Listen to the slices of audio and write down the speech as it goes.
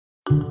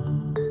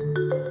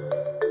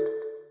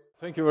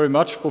Thank you very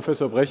much,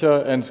 Professor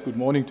Brecher, and good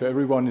morning to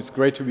everyone. It's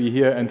great to be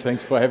here, and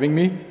thanks for having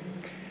me.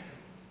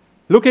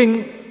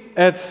 Looking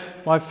at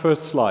my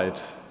first slide,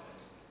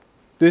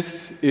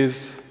 this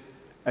is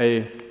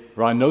a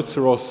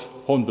Rhinoceros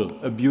Honda,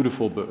 a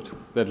beautiful bird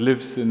that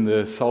lives in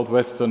the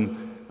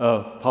southwestern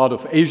part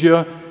of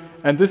Asia,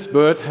 and this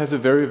bird has a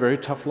very, very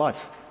tough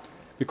life.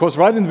 Because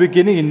right in the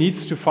beginning, he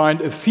needs to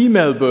find a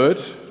female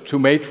bird to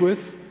mate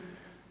with.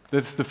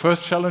 That's the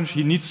first challenge.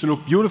 He needs to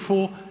look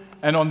beautiful,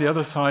 and on the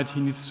other side, he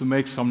needs to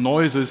make some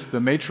noises,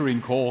 the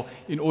maturing call,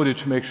 in order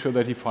to make sure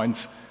that he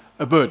finds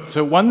a bird.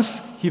 So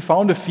once he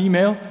found a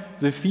female,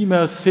 the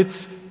female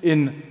sits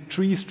in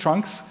trees'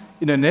 trunks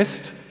in a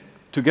nest,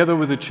 together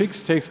with the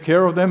chicks, takes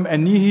care of them,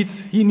 and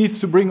he needs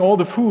to bring all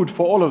the food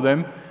for all of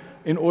them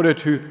in order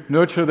to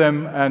nurture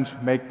them and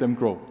make them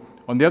grow.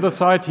 On the other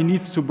side, he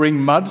needs to bring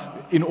mud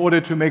in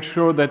order to make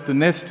sure that the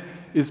nest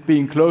is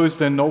being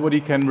closed and nobody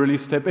can really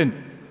step in.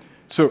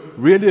 So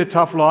really a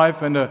tough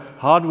life and a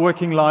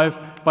hard-working life,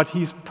 but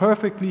he's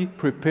perfectly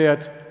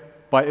prepared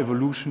by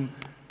evolution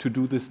to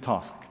do this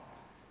task.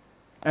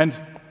 And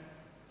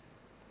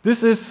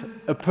this is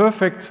a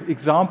perfect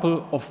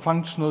example of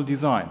functional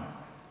design.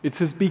 It's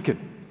his beacon.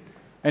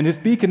 And his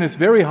beacon is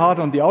very hard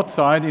on the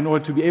outside in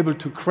order to be able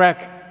to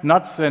crack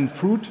nuts and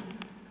fruit.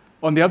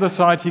 On the other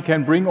side, he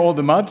can bring all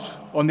the mud.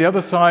 On the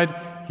other side,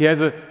 he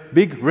has a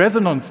big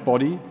resonance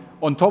body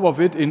on top of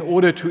it in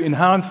order to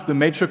enhance the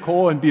mature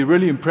core and be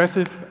really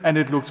impressive, and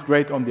it looks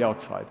great on the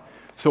outside.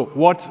 So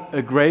what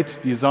a great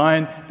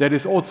design that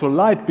is also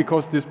light,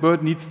 because this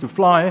bird needs to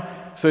fly,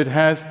 so it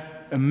has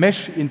a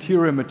mesh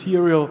interior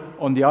material.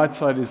 On the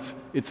outside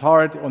it's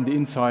hard, on the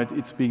inside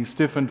it's being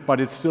stiffened, but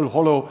it's still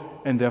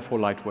hollow and therefore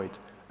lightweight.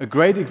 A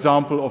great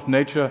example of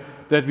nature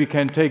that we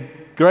can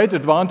take great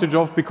advantage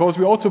of, because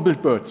we also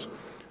build birds,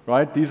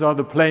 right? These are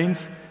the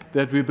planes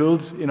that we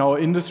build in our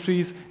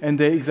industries, and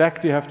they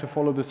exactly have to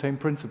follow the same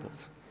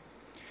principles.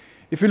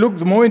 If we look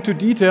more into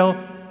detail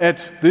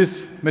at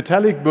this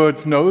metallic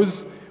bird's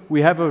nose,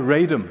 we have a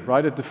radome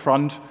right at the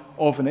front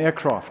of an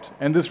aircraft.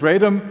 And this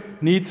radome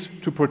needs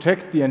to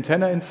protect the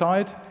antenna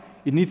inside.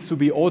 It needs to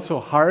be also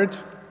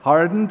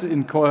hardened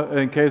in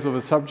case of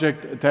a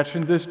subject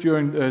tackling this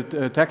during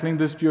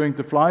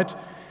the flight. It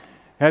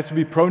has to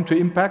be prone to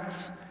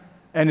impacts,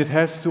 and it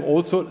has to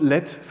also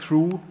let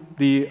through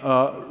the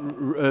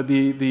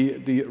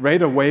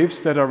radar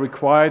waves that are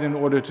required in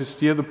order to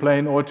steer the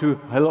plane or to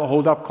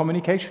hold up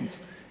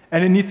communications.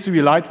 And it needs to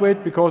be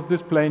lightweight, because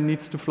this plane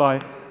needs to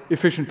fly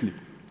efficiently.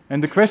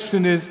 And the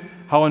question is,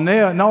 how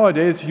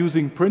nowadays,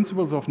 using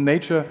principles of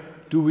nature,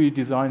 do we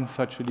design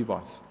such a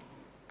device?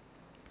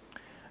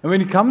 And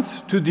when it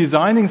comes to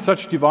designing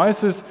such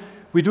devices,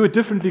 we do it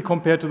differently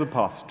compared to the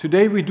past.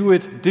 Today we do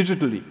it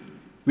digitally.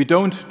 We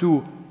don't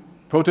do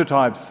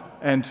prototypes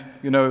and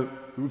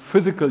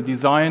physical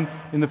design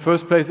in the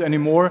first place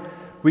anymore.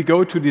 We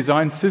go to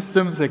design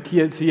systems, like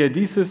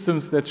CAD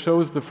systems, that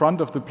shows the front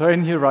of the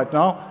plane here right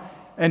now,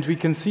 and we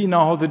can see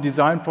now how the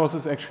design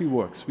process actually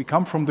works. We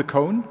come from the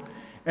cone,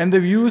 and they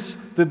use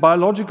the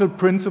biological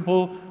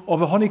principle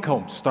of a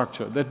honeycomb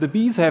structure that the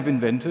bees have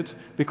invented,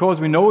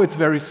 because we know it's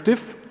very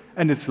stiff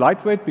and it's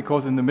lightweight,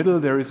 because in the middle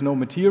there is no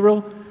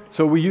material.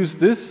 So we use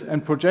this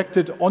and project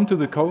it onto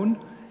the cone,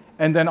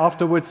 and then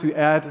afterwards we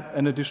add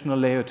an additional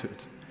layer to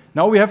it.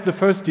 Now we have the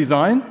first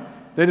design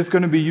that is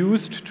going to be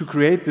used to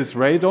create this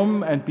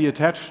radome and be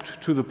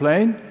attached to the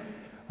plane.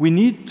 We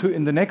need to,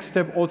 in the next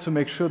step, also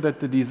make sure that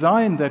the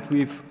design that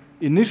we've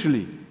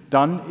initially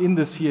done in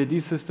the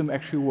CAD system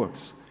actually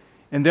works.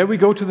 And there we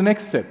go to the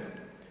next step,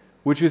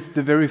 which is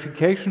the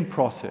verification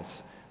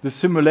process, the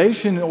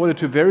simulation in order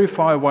to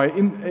verify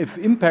if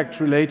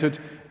impact-related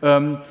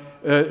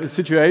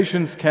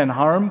situations can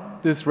harm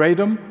this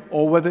radome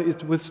or whether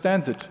it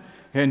withstands it.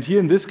 And here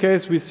in this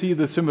case, we see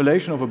the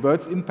simulation of a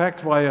bird's impact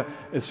via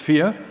a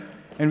sphere,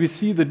 and we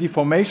see the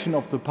deformation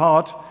of the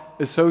part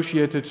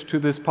associated to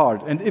this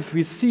part. And if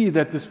we see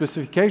that the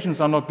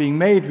specifications are not being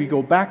made, we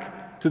go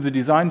back to the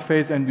design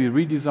phase and we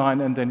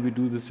redesign, and then we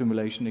do the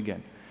simulation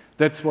again.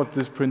 That's what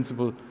this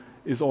principle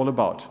is all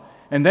about.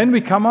 And then we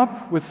come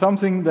up with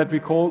something that we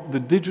call the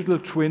digital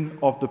twin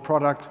of the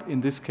product, in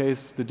this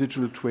case, the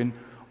digital twin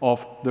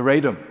of the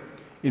radome.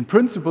 In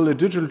principle, a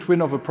digital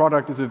twin of a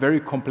product is a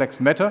very complex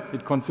matter.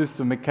 It consists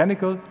of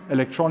mechanical,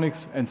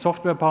 electronics, and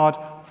software part.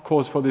 Of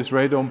course, for this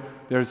radome,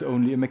 there is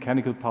only a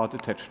mechanical part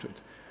attached to it.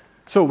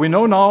 So we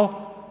know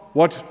now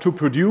what to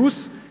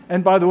produce.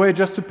 And by the way,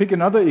 just to pick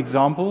another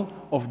example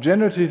of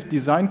generative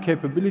design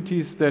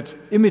capabilities that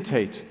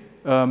imitate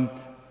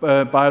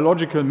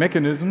biological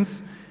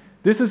mechanisms,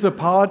 this is a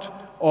part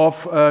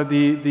of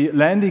the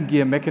landing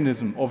gear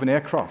mechanism of an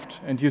aircraft.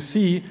 And you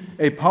see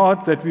a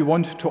part that we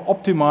want to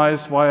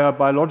optimize via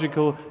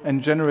biological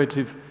and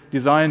generative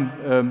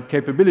design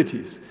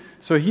capabilities.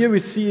 So here we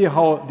see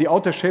how the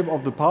outer shape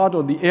of the part,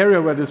 or the area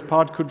where this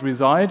part could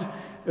reside,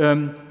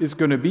 is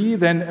going to be.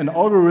 Then an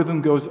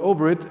algorithm goes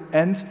over it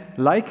and,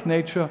 like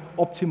nature,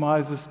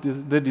 optimizes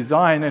the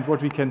design. And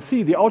what we can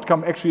see, the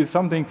outcome actually is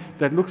something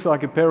that looks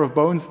like a pair of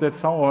bones that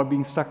somehow are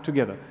being stuck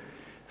together.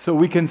 So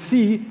we can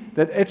see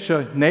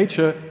that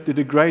nature did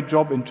a great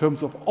job in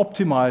terms of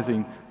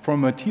optimizing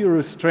from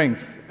material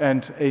strength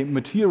and a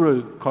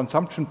material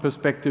consumption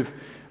perspective,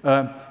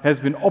 has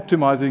been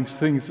optimizing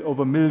things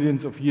over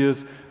millions of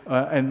years,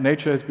 and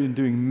nature has been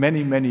doing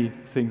many, many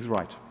things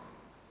right.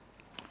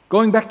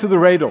 Going back to the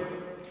radome.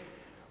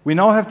 We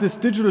now have this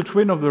digital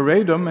twin of the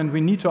radome, and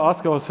we need to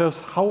ask ourselves,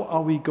 how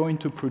are we going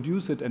to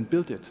produce it and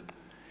build it?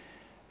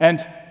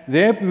 And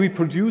there we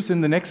produce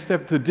in the next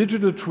step the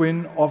digital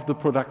twin of the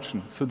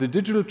production. So the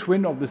digital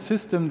twin of the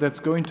system that's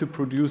going to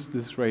produce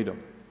this radome.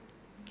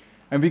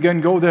 And we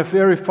can go there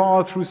very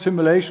far through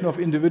simulation of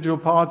individual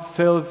parts,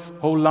 cells,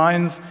 whole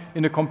lines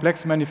in a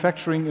complex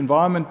manufacturing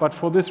environment. But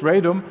for this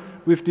radome,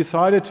 we've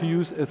decided to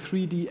use a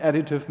 3D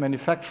additive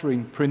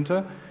manufacturing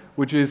printer,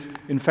 which is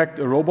in fact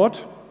a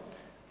robot.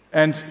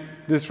 And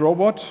this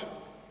robot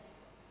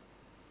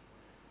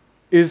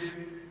is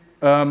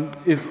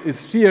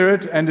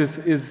steered and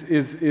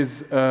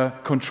is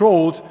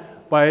controlled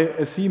by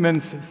a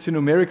Siemens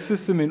numeric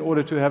system in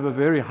order to have a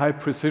very high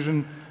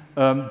precision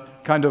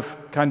kind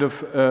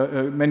of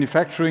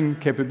manufacturing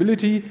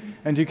capability.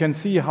 And you can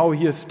see how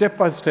here, step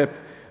by step,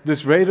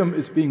 this radome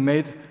is being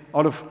made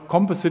out of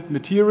composite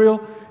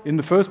material. In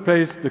the first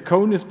place, the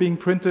cone is being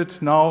printed.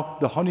 Now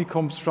the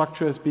honeycomb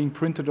structure is being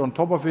printed on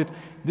top of it.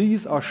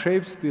 These are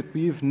shapes that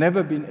we've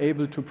never been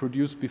able to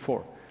produce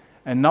before.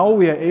 And now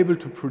we are able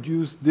to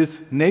produce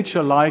this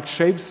nature-like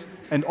shapes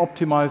and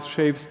optimized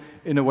shapes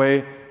in a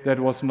way that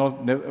was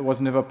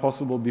never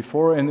possible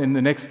before. And in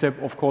the next step,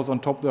 of course,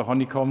 on top of the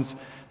honeycombs,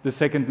 the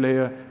second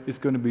layer is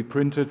going to be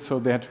printed so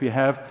that we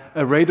have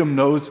a radome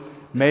nose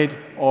made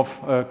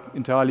of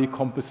entirely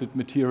composite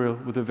material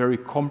with a very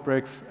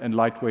complex and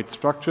lightweight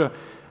structure.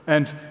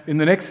 And in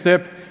the next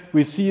step,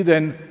 we see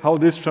then how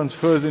this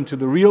transfers into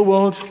the real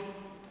world,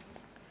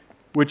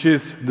 which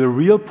is the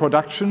real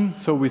production.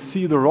 So we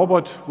see the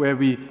robot where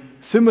we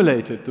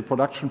simulated the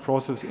production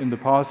process in the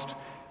past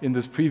in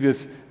this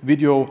previous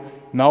video.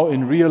 Now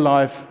in real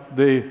life,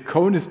 the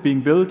cone is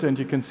being built, and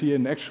you can see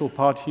an actual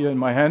part here in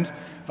my hand.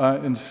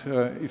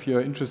 If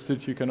you're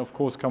interested, you can, of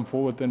course, come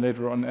forward then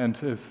later on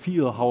and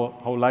feel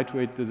how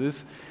lightweight this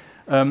is.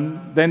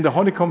 Then the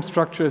honeycomb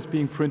structure is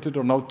being printed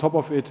on top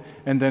of it,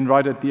 and then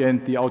right at the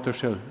end, the outer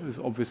shell is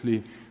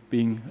obviously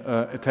being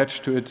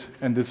attached to it,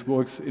 and this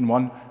works in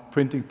one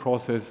printing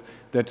process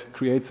that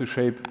creates a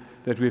shape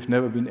that we've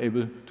never been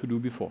able to do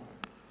before.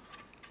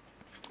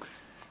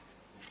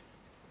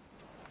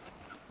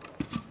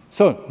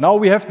 So now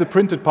we have the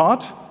printed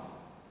part,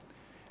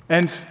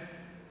 and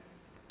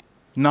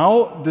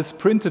now this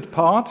printed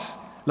part,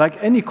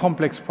 like any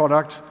complex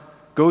product,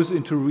 goes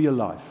into real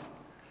life.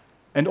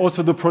 And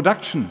also the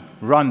production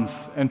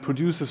runs and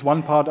produces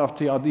one part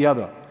after the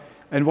other.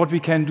 And what we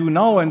can do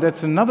now, and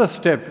that's another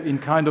step in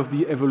kind of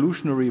the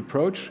evolutionary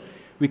approach,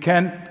 we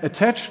can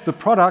attach the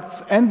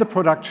products and the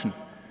production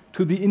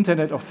to the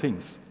Internet of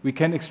Things. We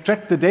can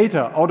extract the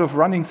data out of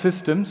running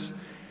systems.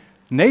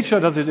 Nature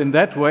does it in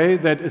that way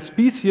that a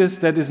species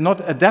that is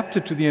not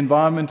adapted to the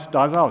environment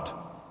dies out.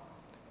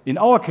 In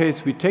our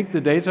case, we take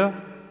the data,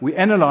 we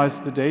analyze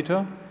the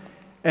data,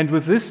 and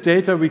with this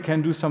data, we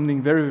can do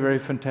something very, very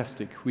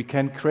fantastic. We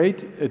can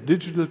create a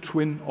digital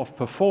twin of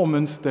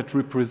performance that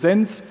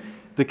represents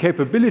the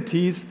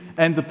capabilities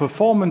and the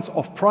performance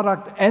of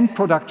product and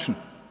production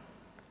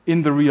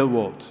in the real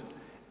world.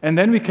 And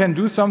then we can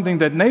do something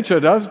that nature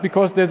does,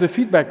 because there's a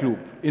feedback loop.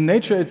 In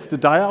nature, it's the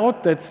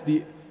die-out, that's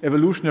the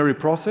evolutionary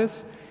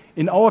process.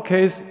 In our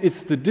case,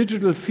 it's the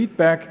digital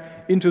feedback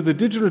into the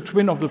digital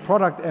twin of the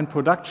product and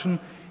production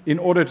in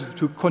order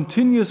to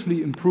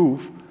continuously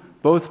improve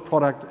both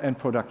product and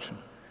production.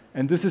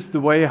 And this is the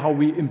way how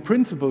we, in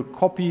principle,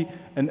 copy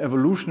an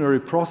evolutionary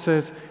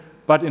process.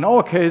 But in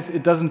our case,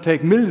 it doesn't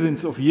take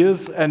millions of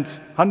years and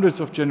hundreds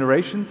of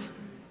generations.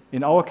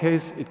 In our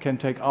case, it can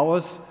take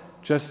hours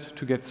just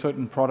to get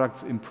certain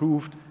products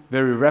improved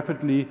very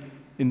rapidly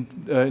in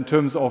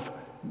terms of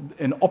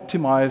an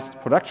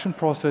optimized production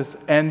process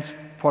and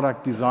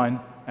product design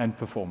and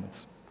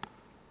performance.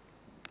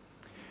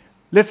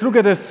 Let's look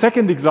at a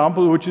second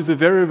example, which is a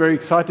very, very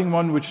exciting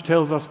one, which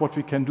tells us what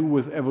we can do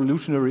with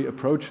evolutionary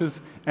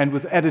approaches and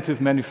with additive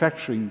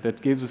manufacturing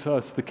that gives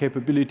us the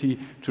capability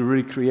to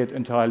really create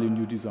entirely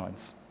new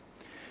designs.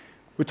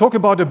 We talk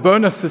about a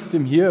burner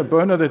system here, a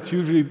burner that's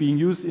usually being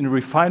used in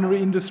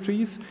refinery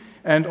industries.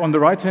 And on the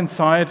right-hand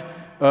side,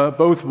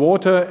 both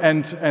water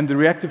and the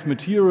reactive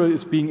material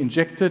is being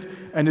injected,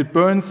 and it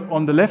burns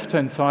on the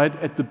left-hand side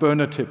at the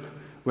burner tip,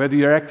 where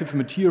the reactive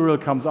material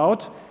comes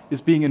out,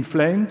 is being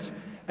inflamed,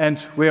 and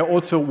where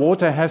also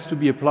water has to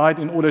be applied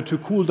in order to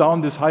cool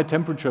down this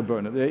high-temperature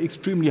burner. There are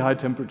extremely high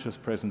temperatures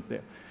present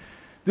there.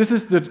 This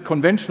is the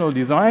conventional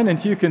design, and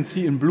here you can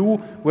see in blue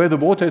where the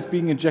water is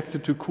being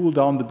injected to cool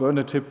down the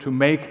burner tip to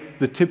make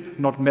the tip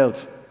not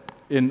melt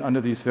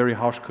under these very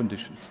harsh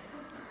conditions.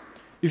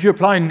 If you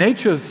apply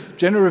nature's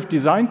generative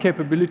design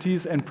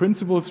capabilities and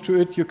principles to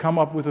it, you come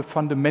up with a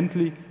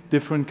fundamentally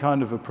different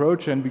kind of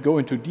approach, and we go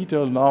into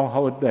detail now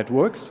how that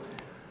works.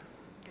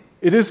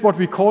 It is what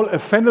we call a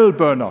phenol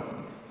burner.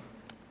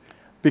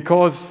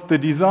 because the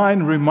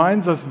design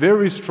reminds us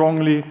very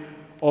strongly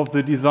of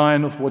the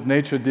design of what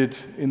nature did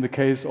in the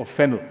case of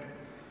phenol.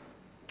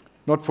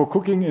 Not for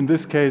cooking, in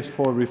this case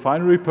for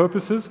refinery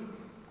purposes.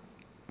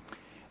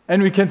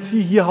 And we can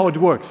see here how it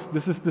works.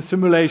 This is the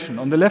simulation.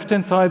 On the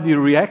left-hand side, the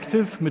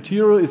reactive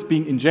material is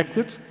being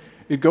injected.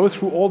 It goes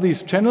through all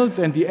these channels,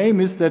 and the aim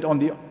is that on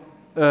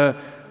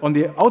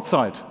the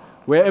outside,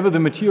 wherever the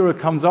material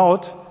comes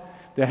out,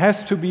 there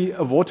has to be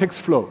a vortex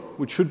flow,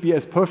 which should be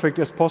as perfect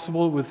as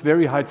possible with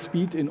very high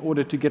speed in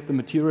order to get the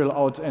material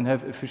out and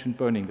have efficient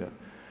burning there.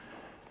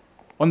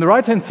 On the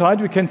right-hand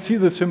side, we can see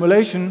the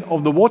simulation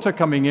of the water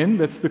coming in.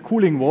 That's the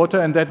cooling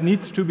water, and that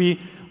needs to be,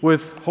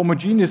 with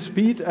homogeneous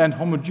speed and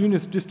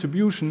homogeneous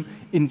distribution,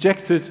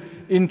 injected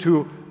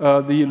into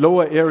the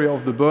lower area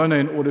of the burner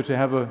in order to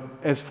have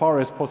as far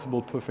as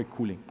possible perfect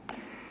cooling.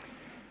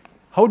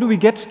 How do we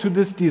get to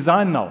this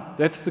design now?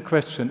 That's the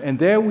question. And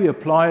there we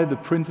apply the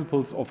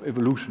principles of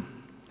evolution.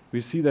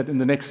 We see that in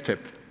the next step.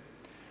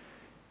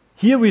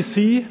 Here we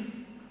see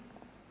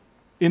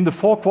in the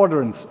 4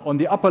 quadrants on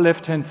the upper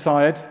left-hand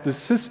side the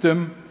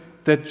system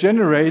that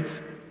generates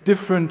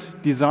different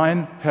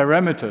design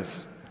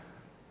parameters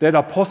that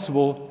are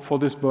possible for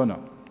this burner.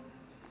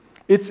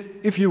 It's,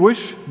 if you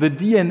wish, the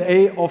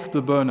DNA of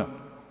the burner.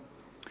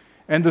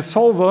 And the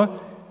solver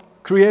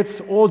creates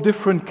all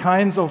different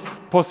kinds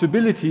of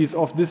possibilities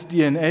of this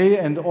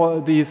DNA and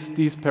all these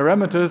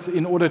parameters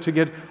in order to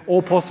get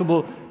all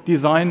possible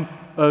design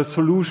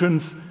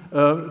solutions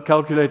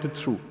calculated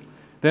through.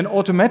 Then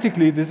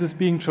automatically this is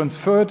being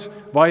transferred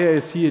via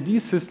a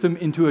CAD system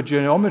into a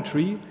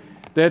geometry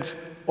that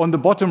on the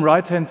bottom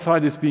right-hand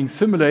side is being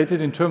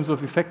simulated in terms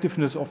of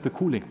effectiveness of the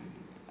cooling.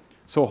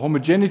 So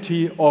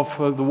homogeneity of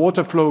the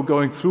water flow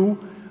going through,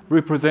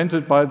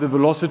 represented by the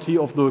velocity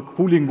of the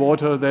cooling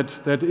water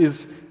that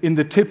is in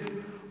the tip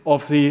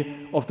of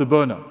the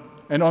burner.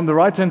 And on the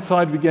right-hand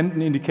side, we get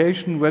an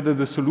indication whether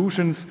the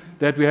solutions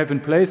that we have in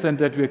place and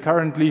that we are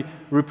currently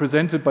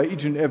represented by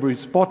each and every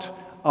spot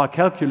are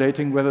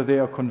calculating whether they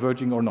are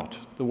converging or not.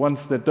 The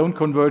ones that don't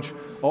converge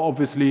are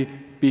obviously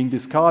being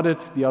discarded,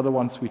 the other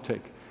ones we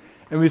take.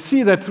 And we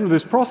see that through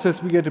this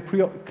process, we get a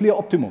clear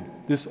optimum,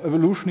 this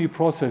evolutionary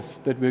process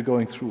that we're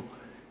going through.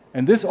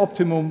 And this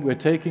optimum we're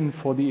taking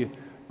for the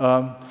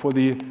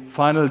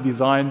final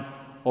design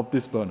of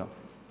this burner.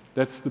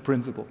 That's the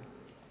principle.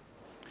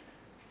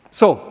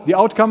 So the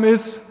outcome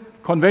is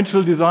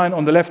conventional design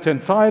on the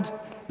left-hand side,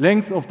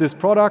 length of this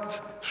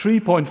product,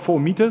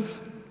 3.4 meters.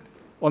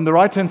 On the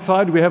right-hand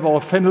side, we have our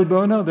phenol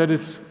burner that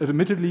is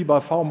admittedly by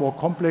far more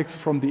complex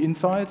from the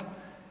inside.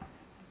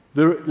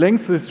 The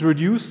length is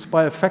reduced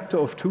by a factor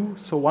of 2,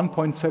 so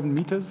 1.7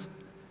 meters.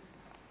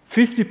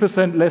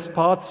 50% less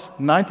parts,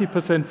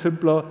 90%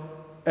 simpler,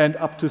 and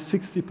up to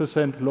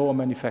 60% lower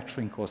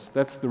manufacturing costs.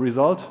 That's the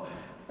result,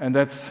 and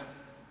that's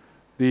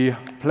the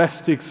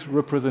plastics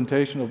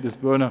representation of this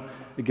burner.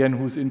 Again,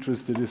 who's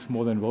interested is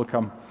more than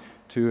welcome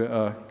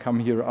to come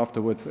here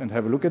afterwards and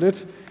have a look at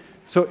it.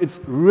 So it's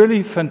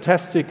really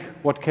fantastic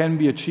what can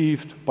be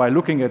achieved by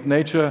looking at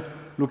nature,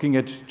 looking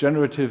at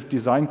generative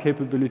design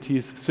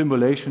capabilities,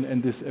 simulation,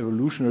 and this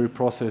evolutionary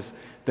process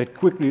that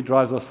quickly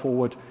drives us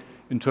forward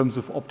in terms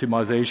of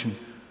optimization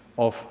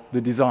of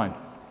the design.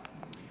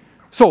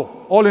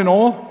 So, all in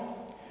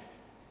all,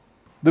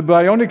 the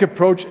bionic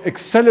approach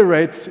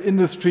accelerates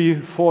Industry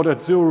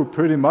 4.0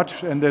 pretty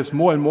much, and there's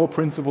more and more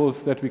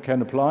principles that we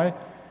can apply.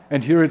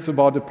 And here it's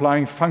about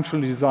applying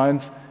functional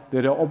designs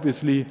that are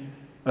obviously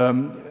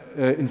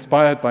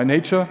inspired by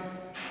nature.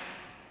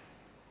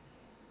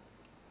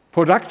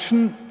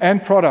 Production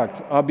and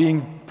product are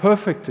being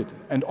perfected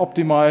and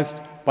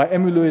optimized by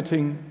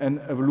emulating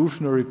an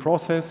evolutionary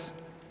process.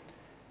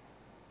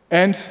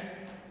 And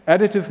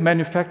additive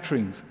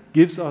manufacturing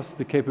gives us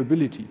the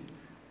capability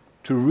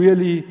to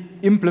really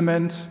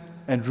implement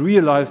and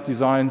realize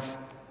designs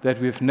that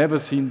we've never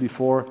seen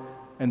before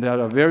and that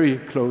are very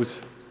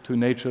close to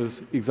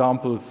nature's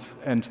examples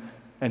and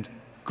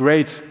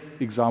great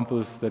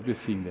examples that we're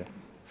seeing there.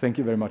 Thank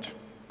you very much.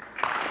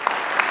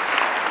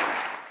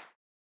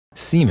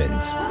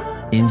 Siemens,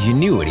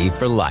 ingenuity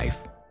for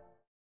life.